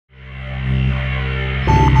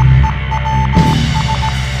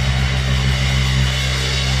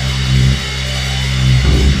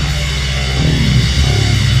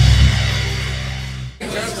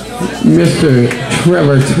Mr.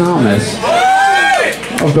 Trevor Thomas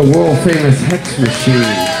of the world-famous Hex Machine.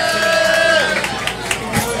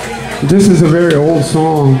 This is a very old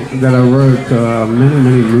song that I wrote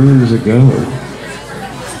many moons ago.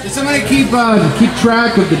 Did somebody keep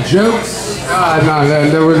track of the jokes? No,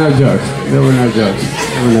 there were no jokes. There were no jokes.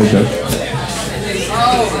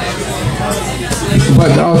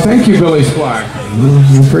 But thank you, Billy Squire.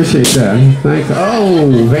 I appreciate that. Thanks.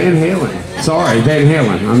 Oh, Van Halen. Sorry, Van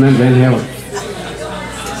Halen. I meant Van Halen.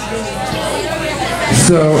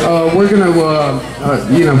 So we're gonna,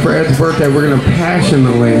 for Ed's birthday, we're gonna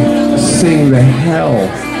passionately sing the hell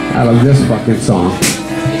out of this fucking song.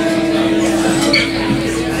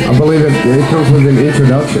 I believe it comes with an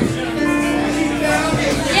introduction.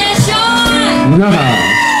 Yeah, Sean! No.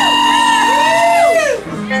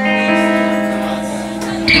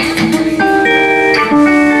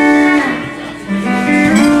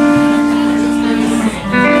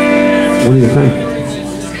 What do you think?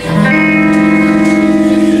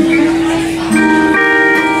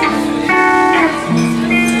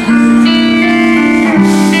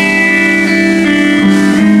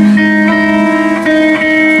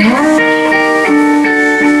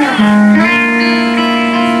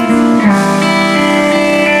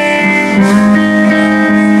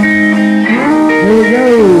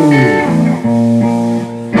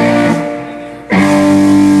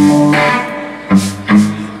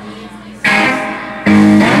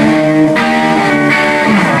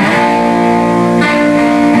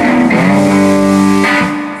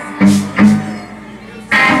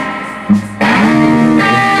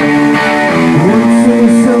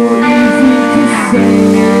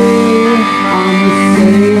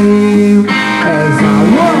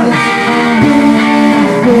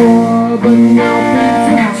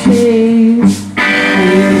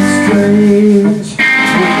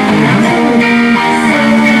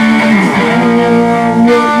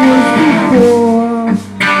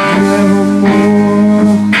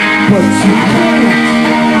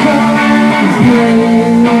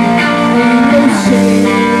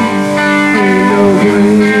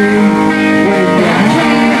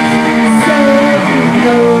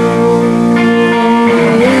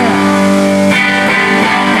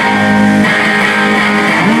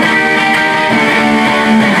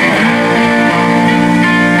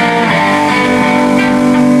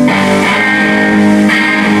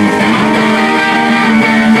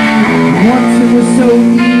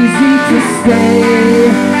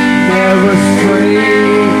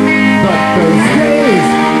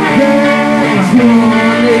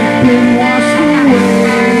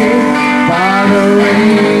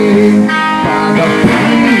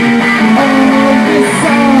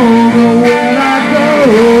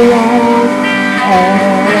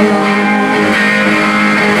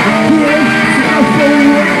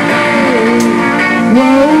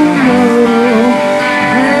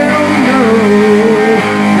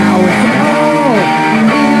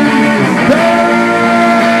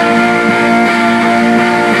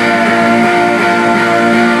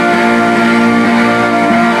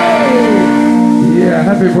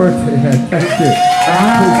 Happy birthday, Ed. Thank you. I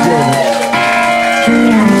appreciate it.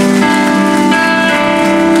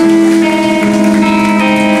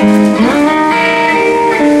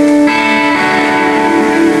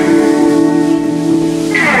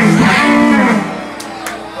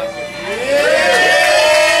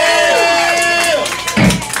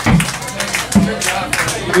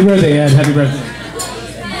 Happy birthday, Ed. Happy birthday.